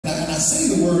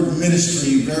the word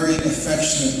ministry very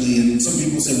affectionately, and some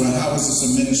people say, well, how is this a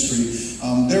ministry?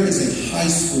 There is a high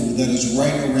school that is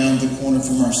right around the corner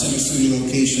from our Center City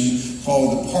location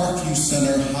called the Parkview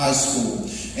Center High School.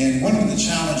 And one of the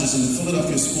challenges in the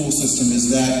Philadelphia school system is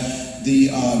that the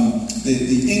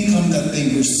income that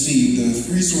they receive, the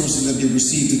resources that they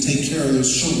receive to take care of those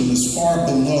children is far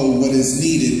below what is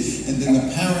needed. And then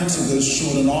the parents of those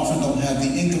children often don't have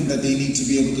the income that they need to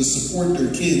be able to support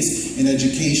their kids in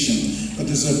education. But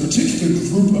there's a particular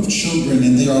group of children,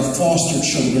 and they are foster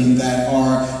children that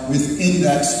are within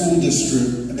that school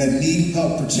district that need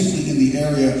help, particularly in the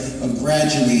area of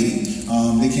graduating.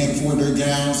 They can't afford their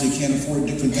gowns, they can't afford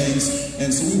different things, and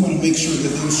so we want to make sure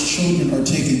that those children are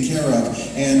taken care of.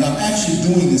 And I'm actually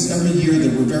doing this every year,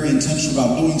 that we're very intentional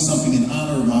about doing something in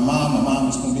honor of my mom. My mom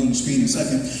is going to be on the screen in a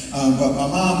second, but my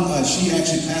mom, she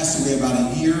actually passed away about a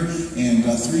year and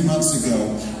 3 months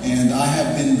ago, and I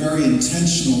have been very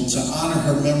intentional to honor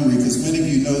her memory, because many of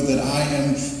you know that I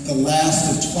am the last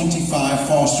of 25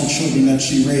 foster children that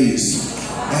she raised.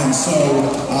 And so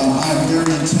I'm very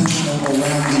intentional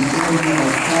around the area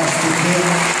of foster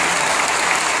care.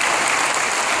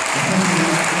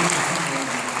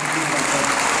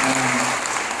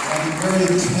 I'll be very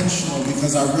intentional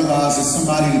because I realize that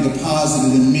somebody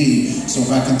deposited in me. So if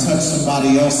I can touch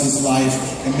somebody else's life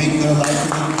and make their life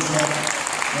a little better,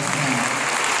 that's fine.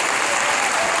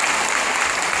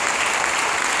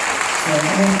 So I'm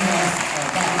going to ask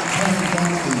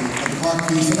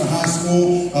Parkview Center High School.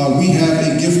 We have a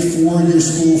gift for your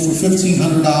school for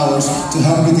 $1,500 to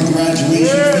help with the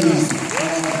graduation fees of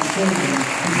our children.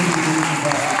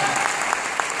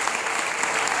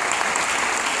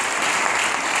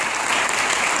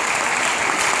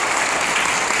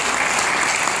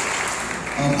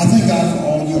 I thank God for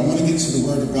all of you. I want to get to the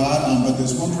Word of God, but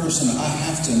there's one person I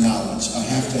have to acknowledge.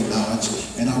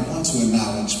 And I want to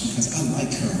acknowledge because I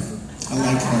like her. I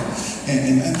like her,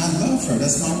 and I love her.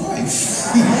 That's my wife.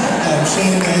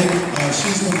 Shane May,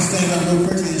 she's going to stand up real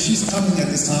quickly, and she's coming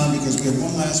at this time because we have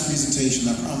one last presentation.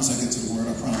 I promise I get to the Word,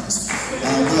 I promise.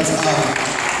 And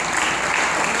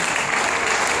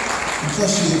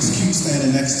plus she looks cute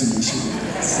standing next to me.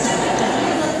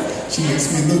 She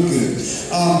makes me look good.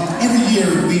 Every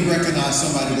year we recognize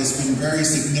somebody that's been very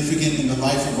significant in the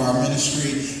life of our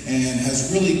ministry and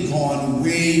has really gone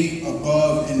way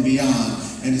above and beyond.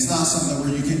 And it's not something where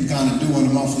you can kind of do on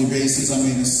a monthly basis. I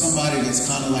mean, it's somebody that's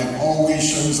kind of like always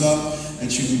shows up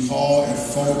that you can call at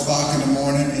 4 o'clock in the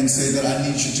morning and say that I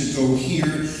need you to go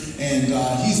here. And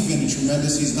he's been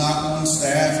tremendous. He's not on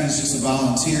staff. He's just a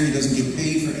volunteer. He doesn't get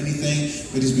paid for anything,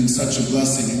 but he's been such a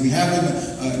blessing. And we have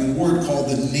an award called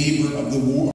the Neighbor of the War.